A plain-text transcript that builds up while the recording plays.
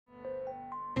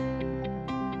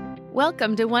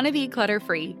Welcome to Wanna Be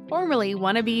Clutter-Free, formerly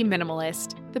Wanna Be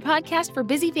Minimalist, the podcast for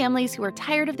busy families who are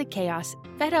tired of the chaos,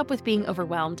 fed up with being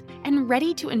overwhelmed, and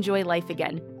ready to enjoy life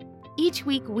again. Each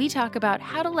week, we talk about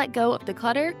how to let go of the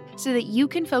clutter so that you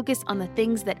can focus on the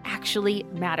things that actually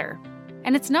matter.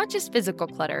 And it's not just physical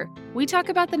clutter. We talk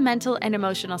about the mental and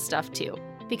emotional stuff too,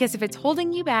 because if it's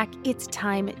holding you back, it's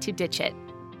time to ditch it.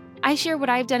 I share what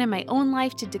I've done in my own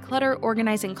life to declutter,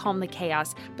 organize, and calm the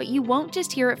chaos, but you won't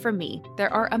just hear it from me.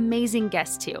 There are amazing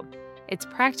guests too. It's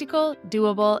practical,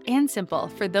 doable, and simple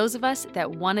for those of us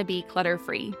that want to be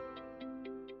clutter-free.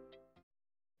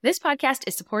 This podcast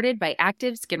is supported by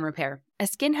Active Skin Repair, a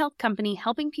skin health company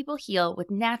helping people heal with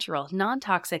natural,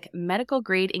 non-toxic,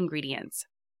 medical-grade ingredients.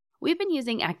 We've been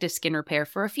using Active Skin Repair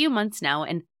for a few months now,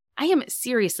 and I am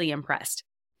seriously impressed.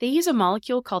 They use a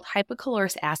molecule called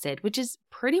hypochlorous acid, which is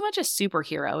pretty much a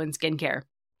superhero in skincare.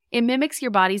 It mimics your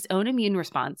body's own immune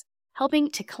response, helping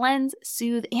to cleanse,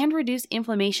 soothe, and reduce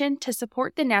inflammation to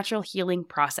support the natural healing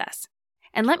process.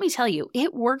 And let me tell you,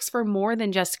 it works for more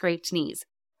than just scraped knees.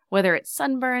 Whether it's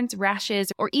sunburns,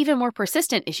 rashes, or even more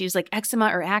persistent issues like eczema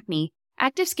or acne,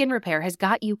 Active Skin Repair has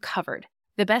got you covered.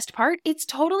 The best part? It's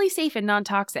totally safe and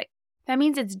non-toxic. That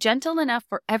means it's gentle enough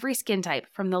for every skin type,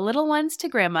 from the little ones to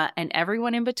grandma and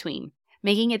everyone in between,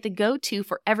 making it the go-to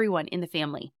for everyone in the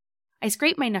family. I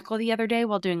scraped my knuckle the other day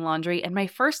while doing laundry, and my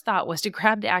first thought was to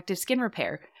grab the Active Skin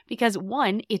Repair because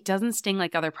 1, it doesn't sting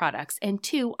like other products, and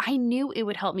 2, I knew it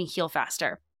would help me heal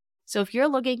faster. So if you're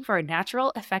looking for a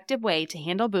natural, effective way to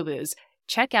handle boo-boos,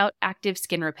 check out Active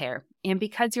Skin Repair. And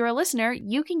because you're a listener,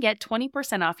 you can get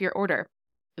 20% off your order.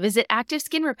 Visit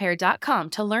ActiveSkinRepair.com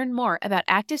to learn more about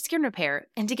Active Skin Repair,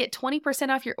 and to get 20%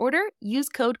 off your order, use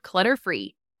code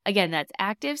CLUTTERFREE. Again, that's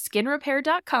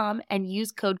ActiveSkinRepair.com and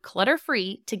use code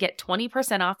CLUTTERFREE to get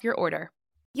 20% off your order.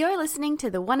 You're listening to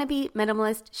the Wanna Be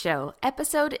Minimalist Show,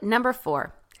 episode number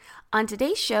 4. On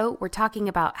today's show, we're talking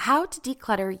about how to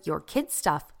declutter your kids'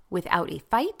 stuff without a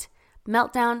fight,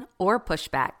 meltdown, or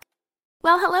pushback.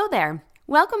 Well, hello there.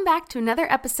 Welcome back to another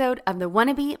episode of the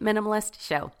Wanna Be Minimalist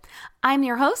Show. I'm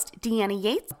your host, Deanna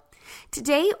Yates.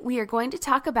 Today, we are going to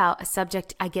talk about a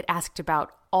subject I get asked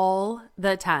about all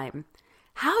the time.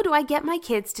 How do I get my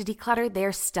kids to declutter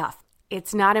their stuff?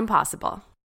 It's not impossible.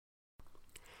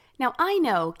 Now, I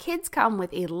know kids come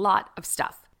with a lot of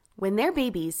stuff. When they're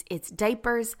babies, it's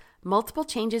diapers, multiple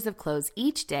changes of clothes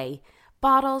each day,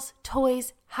 bottles,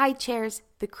 toys, high chairs,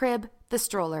 the crib, the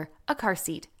stroller, a car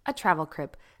seat, a travel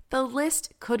crib. The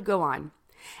list could go on.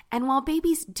 And while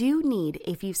babies do need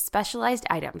a few specialized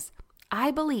items,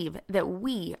 I believe that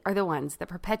we are the ones that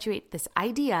perpetuate this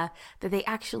idea that they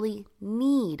actually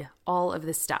need all of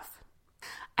this stuff.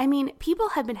 I mean, people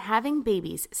have been having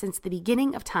babies since the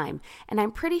beginning of time, and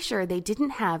I'm pretty sure they didn't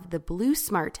have the Blue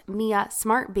Smart Mia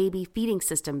Smart Baby feeding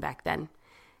system back then.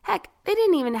 Heck, they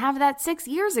didn't even have that 6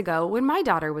 years ago when my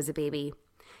daughter was a baby.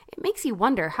 It makes you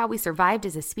wonder how we survived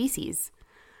as a species.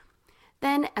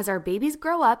 Then, as our babies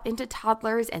grow up into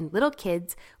toddlers and little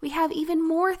kids, we have even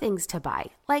more things to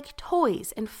buy, like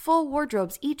toys and full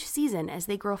wardrobes each season as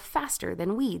they grow faster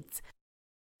than weeds.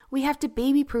 We have to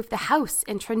baby-proof the house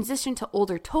and transition to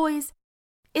older toys.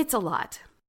 It's a lot.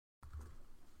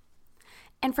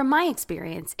 And from my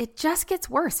experience, it just gets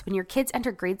worse when your kids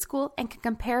enter grade school and can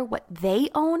compare what they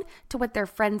own to what their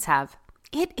friends have.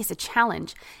 It is a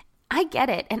challenge. I get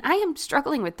it, and I am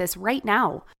struggling with this right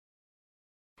now.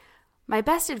 My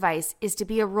best advice is to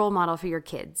be a role model for your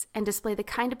kids and display the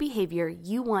kind of behavior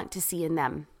you want to see in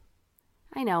them.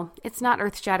 I know, it's not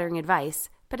earth-shattering advice,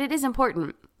 but it is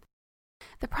important.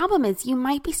 The problem is you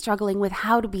might be struggling with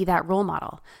how to be that role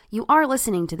model. You are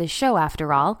listening to this show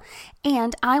after all,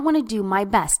 and I want to do my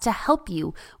best to help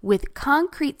you with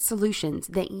concrete solutions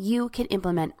that you can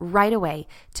implement right away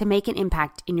to make an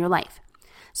impact in your life.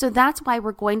 So that's why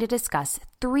we're going to discuss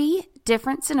 3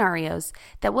 different scenarios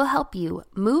that will help you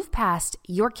move past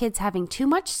your kids having too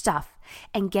much stuff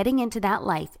and getting into that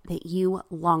life that you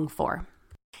long for.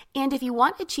 And if you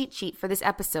want a cheat sheet for this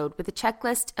episode with a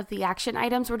checklist of the action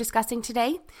items we're discussing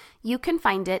today, you can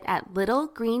find it at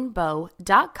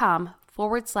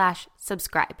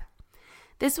littlegreenbow.com/subscribe.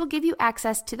 This will give you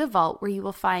access to the vault where you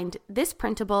will find this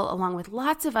printable along with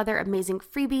lots of other amazing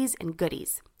freebies and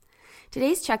goodies.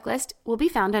 Today's checklist will be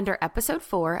found under episode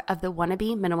 4 of the Wanna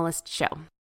Be Minimalist Show.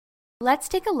 Let's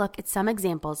take a look at some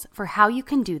examples for how you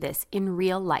can do this in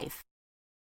real life.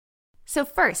 So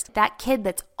first, that kid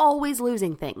that's always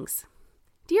losing things.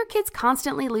 Do your kids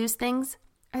constantly lose things?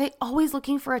 Are they always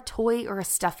looking for a toy or a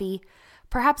stuffy?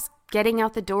 Perhaps getting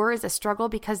out the door is a struggle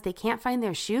because they can't find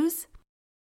their shoes?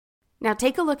 Now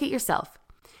take a look at yourself.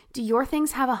 Do your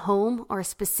things have a home or a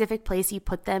specific place you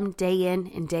put them day in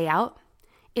and day out?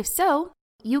 If so,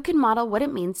 you can model what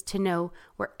it means to know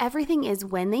where everything is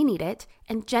when they need it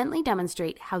and gently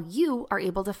demonstrate how you are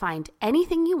able to find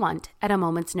anything you want at a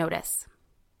moment's notice.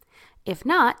 If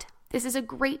not, this is a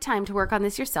great time to work on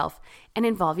this yourself and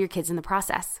involve your kids in the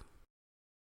process.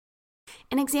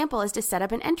 An example is to set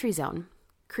up an entry zone.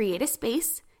 Create a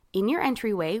space in your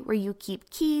entryway where you keep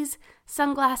keys,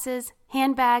 sunglasses,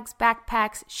 handbags,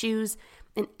 backpacks, shoes,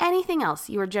 and anything else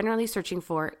you are generally searching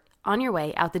for on your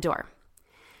way out the door.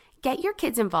 Get your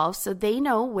kids involved so they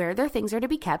know where their things are to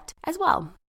be kept as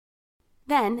well.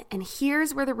 Then, and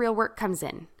here's where the real work comes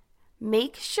in,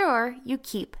 make sure you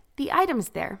keep the items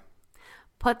there.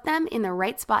 Put them in the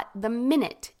right spot the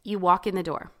minute you walk in the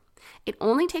door. It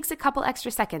only takes a couple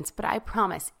extra seconds, but I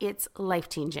promise it's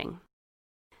life-changing.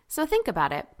 So think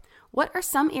about it. What are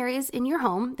some areas in your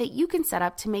home that you can set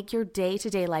up to make your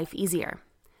day-to-day life easier?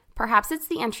 Perhaps it's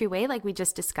the entryway like we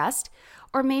just discussed,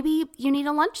 or maybe you need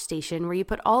a lunch station where you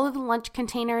put all of the lunch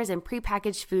containers and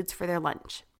prepackaged foods for their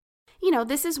lunch.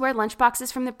 This is where lunch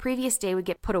boxes from the previous day would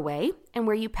get put away and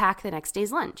where you pack the next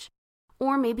day's lunch.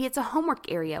 Or maybe it's a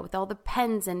homework area with all the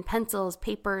pens and pencils,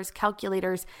 papers,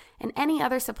 calculators, and any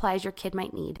other supplies your kid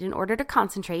might need in order to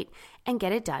concentrate and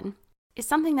get it done is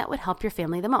something that would help your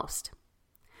family the most.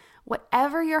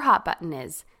 Whatever your hot button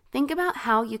is, think about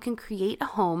how you can create a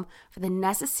home for the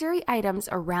necessary items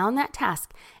around that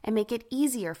task and make it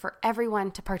easier for everyone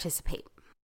to participate.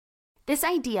 This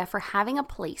idea for having a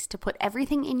place to put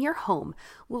everything in your home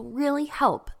will really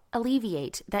help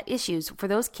alleviate that issues for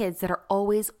those kids that are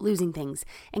always losing things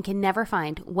and can never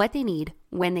find what they need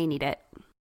when they need it.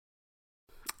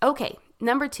 Okay,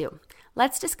 number 2,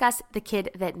 let's discuss the kid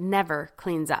that never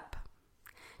cleans up.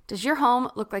 Does your home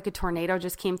look like a tornado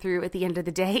just came through at the end of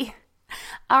the day?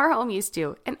 Our home used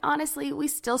to, and honestly, we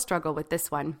still struggle with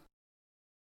this one.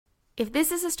 If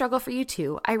this is a struggle for you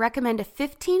too, I recommend a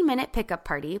 15-minute pickup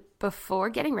party before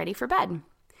getting ready for bed.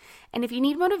 And if you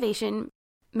need motivation,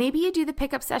 maybe you do the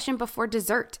pickup session before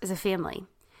dessert as a family.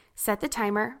 Set the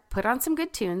timer, put on some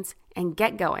good tunes, and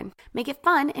get going. Make it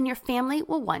fun and your family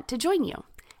will want to join you.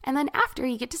 And then after,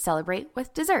 you get to celebrate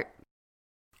with dessert.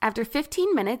 After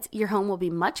 15 minutes, your home will be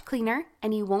much cleaner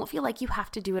and you won't feel like you have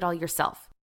to do it all yourself.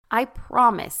 I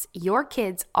promise your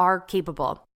kids are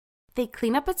capable. They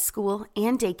clean up at school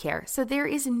and daycare, so there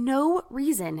is no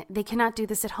reason they cannot do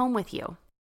this at home with you.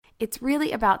 It's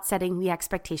really about setting the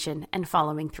expectation and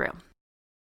following through.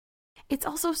 It's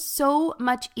also so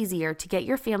much easier to get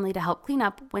your family to help clean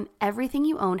up when everything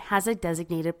you own has a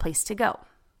designated place to go.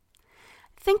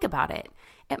 Think about it.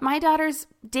 At my daughter's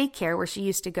daycare where she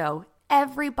used to go,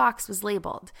 every box was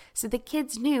labeled, so the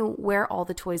kids knew where all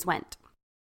the toys went.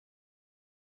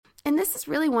 And this is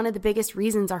really one of the biggest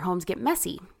reasons our homes get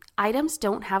messy. Items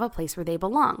don't have a place where they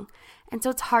belong, and so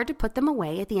it's hard to put them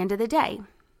away at the end of the day.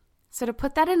 So to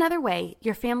put that another way,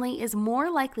 your family is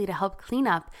more likely to help clean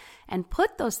up and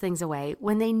put those things away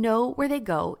when they know where they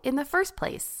go in the first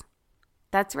place.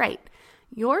 That's right.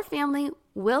 Your family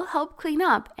will help clean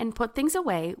up and put things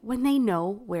away when they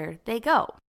know where they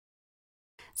go.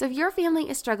 So if your family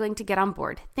is struggling to get on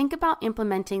board, think about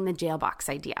implementing the jail box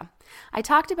idea. I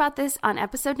talked about this on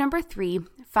episode number 3,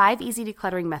 5 easy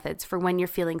decluttering methods for when you're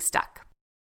feeling stuck.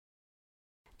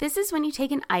 This is when you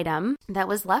take an item that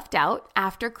was left out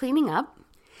after cleaning up,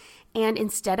 and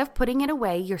instead of putting it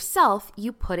away yourself,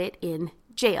 you put it in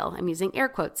jail. I'm using air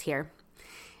quotes here.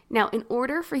 Now, in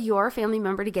order for your family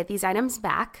member to get these items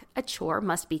back, a chore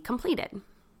must be completed.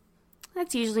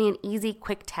 That's usually an easy,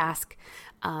 quick task,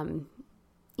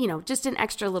 just an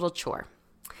extra little chore.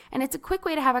 And it's a quick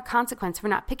way to have a consequence for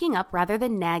not picking up rather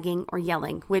than nagging or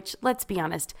yelling, which, let's be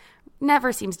honest,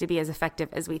 never seems to be as effective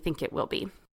as we think it will be.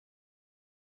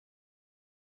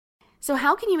 So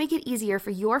how can you make it easier for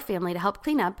your family to help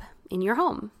clean up in your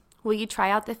home? Will you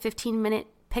try out the 15-minute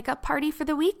pickup party for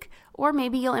the week? Or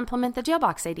maybe you'll implement the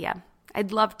jailbox idea.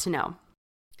 I'd love to know.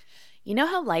 You know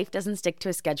how life doesn't stick to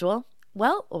a schedule?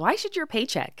 Well, why should your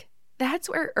paycheck? That's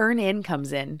where EarnIn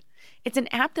comes in. It's an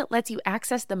app that lets you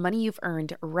access the money you've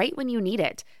earned right when you need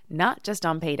it, not just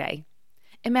on payday.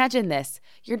 Imagine this.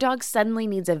 Your dog suddenly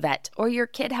needs a vet, or your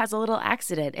kid has a little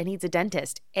accident and needs a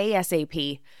dentist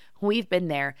ASAP. We've been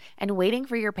there, and waiting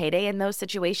for your payday in those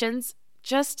situations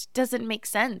just doesn't make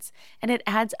sense, and it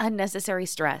adds unnecessary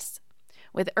stress.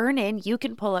 With EarnIn, you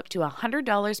can pull up to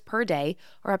 $100 per day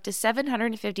or up to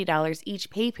 $750 each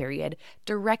pay period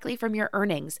directly from your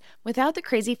earnings without the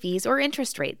crazy fees or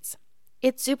interest rates.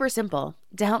 It's super simple.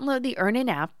 Download the EarnIn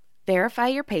app, verify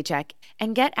your paycheck,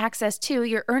 and get access to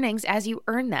your earnings as you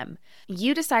earn them.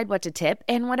 You decide what to tip,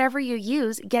 and whatever you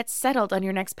use gets settled on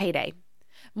your next payday.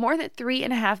 More than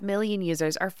 3.5 million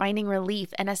users are finding relief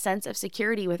and a sense of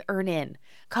security with EarnIn,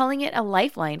 calling it a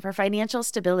lifeline for financial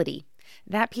stability.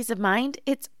 That peace of mind,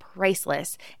 it's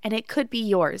priceless, and it could be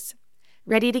yours.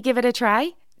 Ready to give it a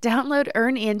try? Download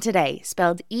EarnIn today,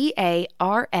 spelled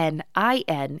EARNIN,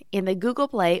 in the Google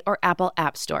Play or Apple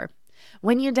App Store.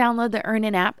 When you download the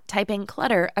EarnIn app, type in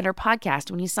Clutter under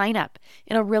podcast when you sign up.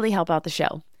 It'll really help out the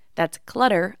show. That's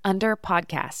Clutter under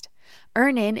podcast.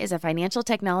 EarnIn is a financial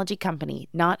technology company,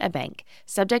 not a bank.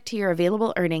 Subject to your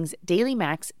available earnings, daily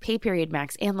max, pay period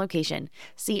max, and location.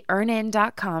 See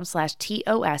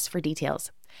earnin.com/TOS for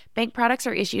details. Bank products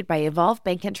are issued by Evolve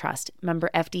Bank and Trust, member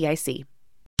FDIC.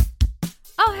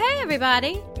 Oh, hey,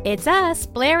 everybody. It's us,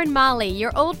 Blair and Molly,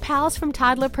 your old pals from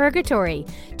Toddler Purgatory.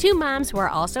 Two moms who are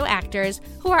also actors,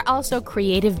 who are also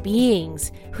creative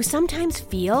beings, who sometimes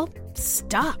feel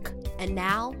stuck. And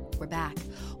now we're back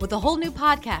with a whole new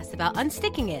podcast about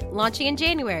unsticking it, launching in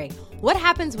January. What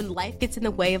happens when life gets in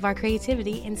the way of our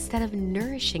creativity instead of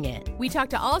nourishing it? We talk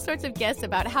to all sorts of guests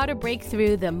about how to break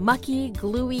through the mucky,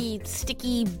 gluey,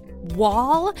 sticky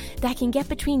wall that can get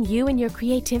between you and your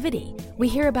creativity. We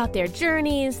hear about their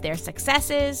journeys, their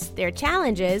successes, their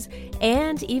challenges,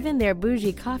 and even their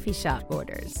bougie coffee shop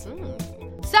orders.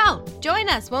 So, join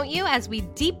us, won't you, as we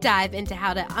deep dive into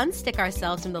how to unstick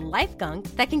ourselves from the life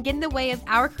gunk that can get in the way of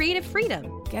our creative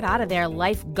freedom. Get out of there,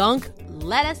 life gunk.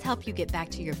 Let us help you get back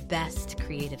to your best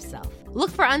creative self.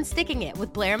 Look for Unsticking It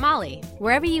with Blair and Molly,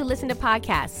 wherever you listen to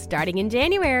podcasts, starting in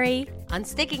January.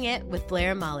 Unsticking It with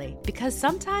Blair and Molly, because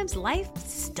sometimes life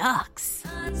sucks.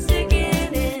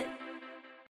 Unsticking it.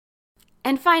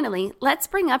 And finally, let's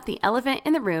bring up the elephant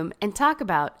in the room and talk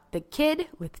about the kid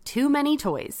with too many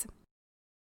toys.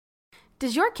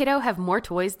 Does your kiddo have more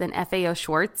toys than FAO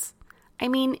Schwartz? I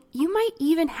mean, you might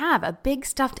even have a big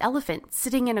stuffed elephant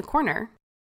sitting in a corner.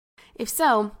 If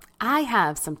so, I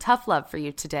have some tough love for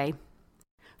you today.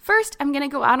 First, I'm going to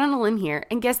go out on a limb here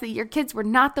and guess that your kids were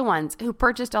not the ones who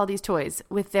purchased all these toys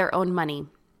with their own money.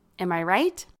 Am I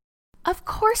right? Of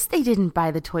course they didn't buy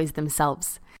the toys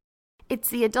themselves. It's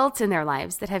the adults in their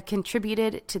lives that have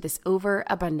contributed to this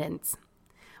overabundance.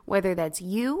 Whether that's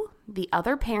you, the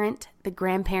other parent, the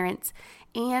grandparents,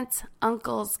 aunts,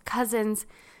 uncles, cousins,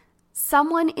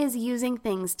 someone is using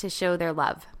things to show their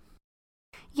love.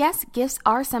 Yes, gifts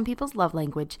are some people's love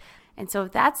language, and so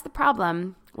if that's the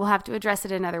problem, we'll have to address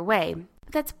it another way.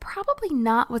 But that's probably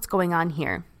not what's going on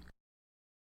here.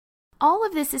 All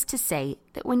of this is to say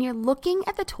that when you're looking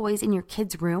at the toys in your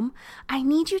kid's room, I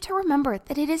need you to remember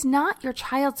that it is not your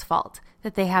child's fault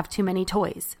that they have too many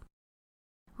toys.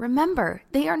 Remember,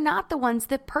 they are not the ones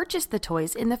that purchased the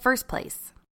toys in the first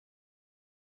place.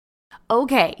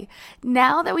 Okay,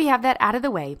 now that we have that out of the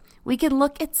way, we can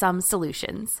look at some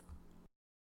solutions.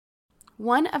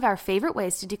 One of our favorite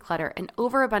ways to declutter an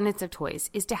overabundance of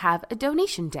toys is to have a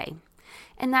donation day.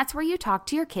 And that's where you talk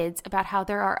to your kids about how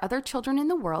there are other children in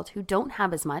the world who don't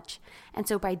have as much, and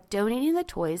so by donating the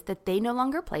toys that they no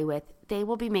longer play with, they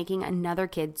will be making another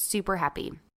kid super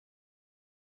happy.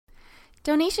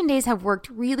 Donation days have worked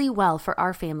really well for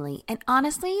our family, and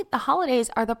honestly, the holidays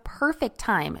are the perfect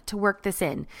time to work this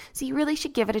in, so you really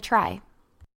should give it a try.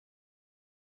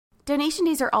 Donation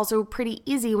days are also pretty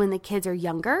easy when the kids are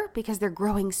younger because they're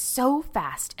growing so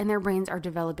fast and their brains are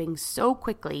developing so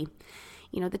quickly.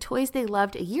 The toys they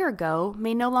loved a year ago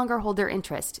may no longer hold their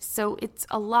interest, so it's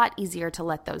a lot easier to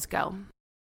let those go.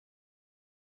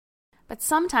 But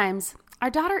sometimes, our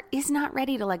daughter is not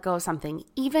ready to let go of something,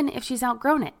 even if she's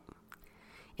outgrown it.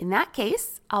 In that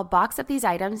case, I'll box up these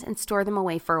items and store them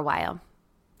away for a while.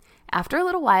 After a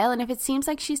little while, and if it seems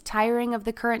like she's tiring of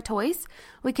the current toys,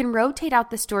 we can rotate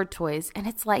out the stored toys, and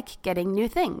it's like getting new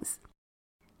things.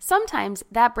 Sometimes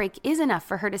that break is enough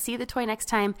for her to see the toy next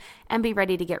time and be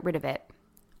ready to get rid of it.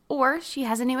 Or she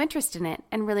has a new interest in it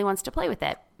and really wants to play with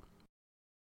it.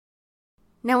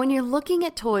 Now, when you're looking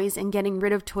at toys and getting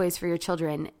rid of toys for your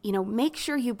children, make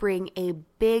sure you bring a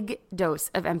big dose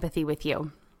of empathy with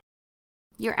you.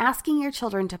 You're asking your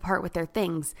children to part with their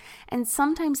things, and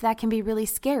sometimes that can be really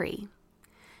scary.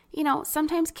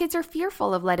 Sometimes kids are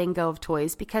fearful of letting go of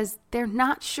toys because they're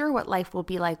not sure what life will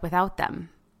be like without them.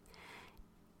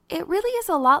 It really is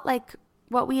a lot like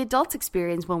what we adults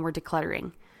experience when we're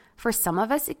decluttering. For some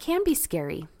of us, it can be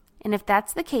scary. And if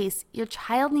that's the case, your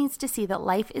child needs to see that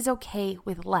life is okay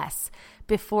with less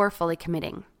before fully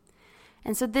committing.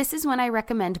 And so this is when I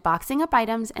recommend boxing up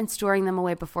items and storing them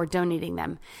away before donating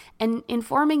them, and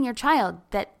informing your child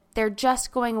that they're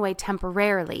just going away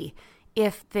temporarily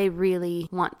if they really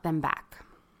want them back.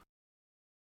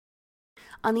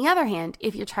 On the other hand,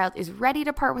 if your child is ready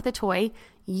to part with a toy,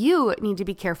 you need to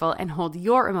be careful and hold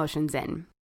your emotions in.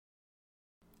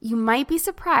 You might be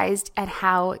surprised at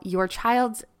how your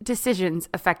child's decisions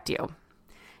affect you.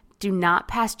 Do not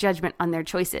pass judgment on their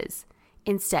choices.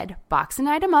 Instead, box an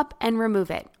item up and remove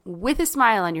it with a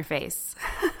smile on your face.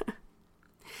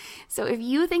 So if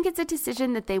you think it's a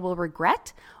decision that they will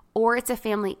regret or it's a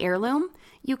family heirloom,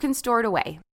 you can store it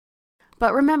away.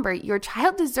 But remember, your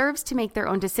child deserves to make their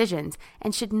own decisions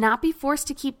and should not be forced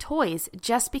to keep toys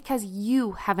just because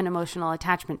you have an emotional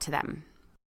attachment to them.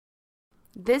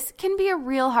 This can be a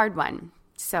real hard one,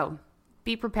 so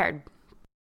be prepared.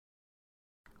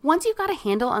 Once you've got a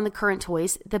handle on the current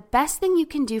toys, the best thing you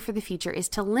can do for the future is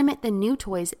to limit the new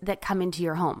toys that come into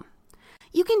your home.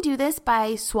 You can do this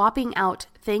by swapping out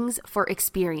things for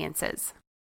experiences.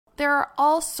 There are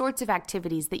all sorts of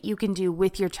activities that you can do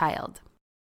with your child.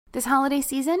 This holiday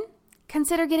season,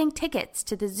 consider getting tickets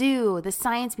to the zoo, the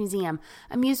science museum,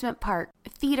 amusement park,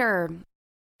 theater.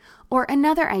 Or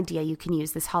another idea you can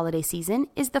use this holiday season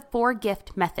is the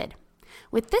 4-gift method.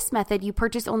 With this method, you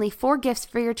purchase only 4 gifts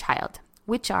for your child,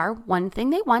 which are 1 thing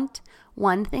they want,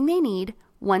 1 thing they need,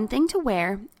 1 thing to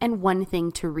wear, and 1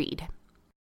 thing to read.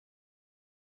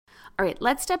 All right,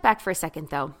 let's step back for a second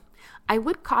though. I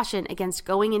would caution against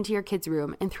going into your kid's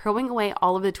room and throwing away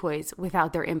all of the toys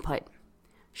without their input.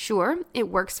 Sure, it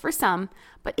works for some,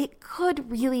 but it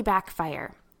could really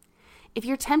backfire. If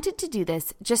you're tempted to do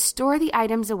this, just store the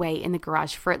items away in the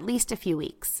garage for at least a few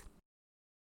weeks.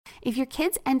 If your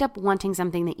kids end up wanting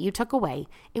something that you took away,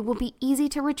 it will be easy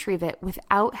to retrieve it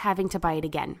without having to buy it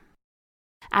again.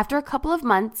 After a couple of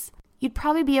months, you'd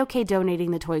probably be okay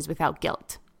donating the toys without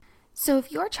guilt. So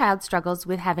if your child struggles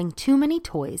with having too many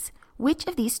toys, which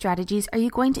of these strategies are you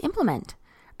going to implement?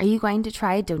 Are you going to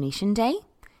try a donation day?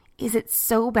 Is it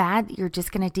so bad that you're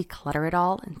just going to declutter it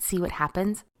all and see what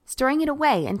happens? Storing it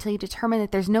away until you determine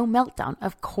that there's no meltdown,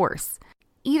 of course.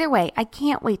 Either way, I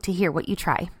can't wait to hear what you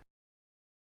try.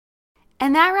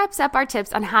 And that wraps up our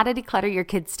tips on how to declutter your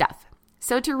kids' stuff.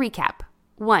 So to recap,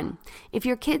 1, if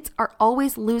your kids are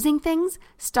always losing things,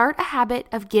 start a habit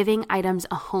of giving items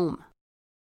a home.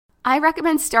 I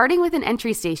recommend starting with an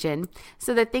entry station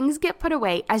so that things get put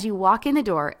away as you walk in the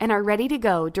door and are ready to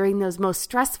go during those most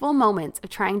stressful moments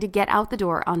of trying to get out the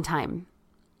door on time.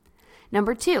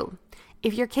 Number 2,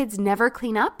 if your kids never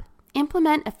clean up,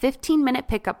 implement a 15-minute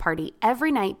pickup party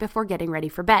every night before getting ready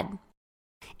for bed.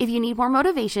 If you need more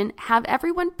motivation, have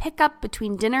everyone pick up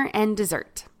between dinner and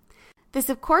dessert. This,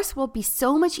 of course, will be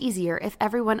so much easier if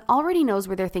everyone already knows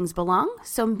where their things belong,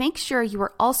 so make sure you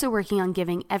are also working on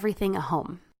giving everything a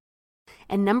home.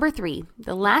 And number 3,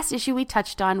 the last issue we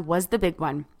touched on was the big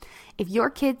one. If your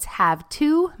kids have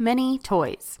too many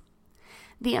toys,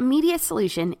 the immediate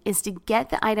solution is to get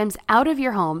the items out of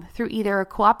your home through either a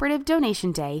cooperative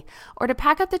donation day or to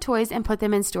pack up the toys and put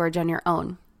them in storage on your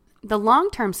own. The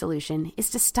long-term solution is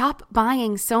to stop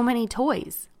buying so many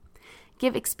toys.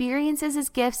 Give experiences as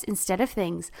gifts instead of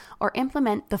things, or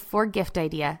implement the 4-gift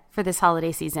idea for this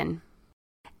holiday season.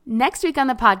 Next week on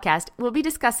the podcast, we'll be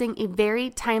discussing a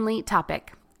very timely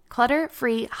topic,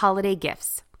 clutter-free holiday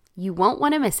gifts. You won't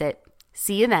want to miss it.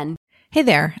 See you then. Hey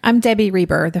there, I'm Debbie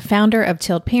Reber, the founder of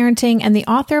Tilt Parenting and the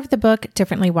author of the book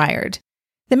Differently Wired.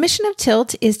 The mission of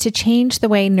Tilt is to change the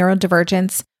way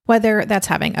neurodivergence, whether that's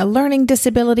having a learning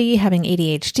disability, having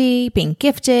ADHD, being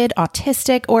gifted,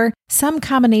 autistic, or some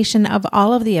combination of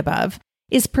all of the above,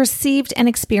 is perceived and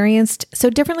experienced so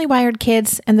differently wired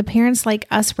kids and the parents like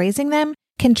us raising them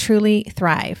can truly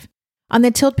thrive. On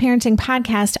the Tilt Parenting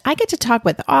podcast, I get to talk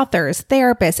with authors,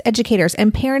 therapists, educators,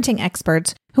 and parenting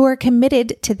experts who are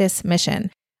committed to this mission.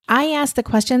 I ask the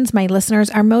questions my listeners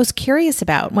are most curious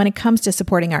about when it comes to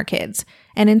supporting our kids.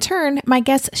 And in turn, my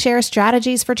guests share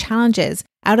strategies for challenges,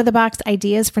 out-of-the-box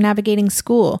ideas for navigating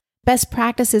school, best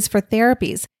practices for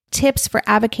therapies, tips for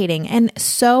advocating, and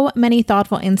so many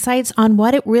thoughtful insights on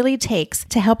what it really takes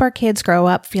to help our kids grow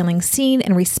up feeling seen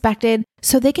and respected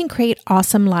so they can create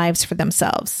awesome lives for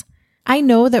themselves. I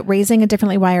know that raising a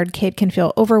differently wired kid can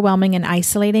feel overwhelming and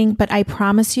isolating, but I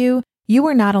promise you, you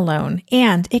are not alone,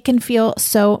 and it can feel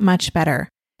so much better.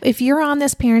 If you're on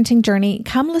this parenting journey,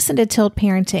 come listen to Tilt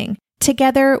Parenting.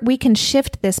 Together, we can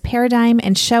shift this paradigm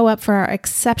and show up for our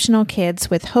exceptional kids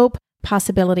with hope,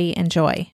 possibility, and joy.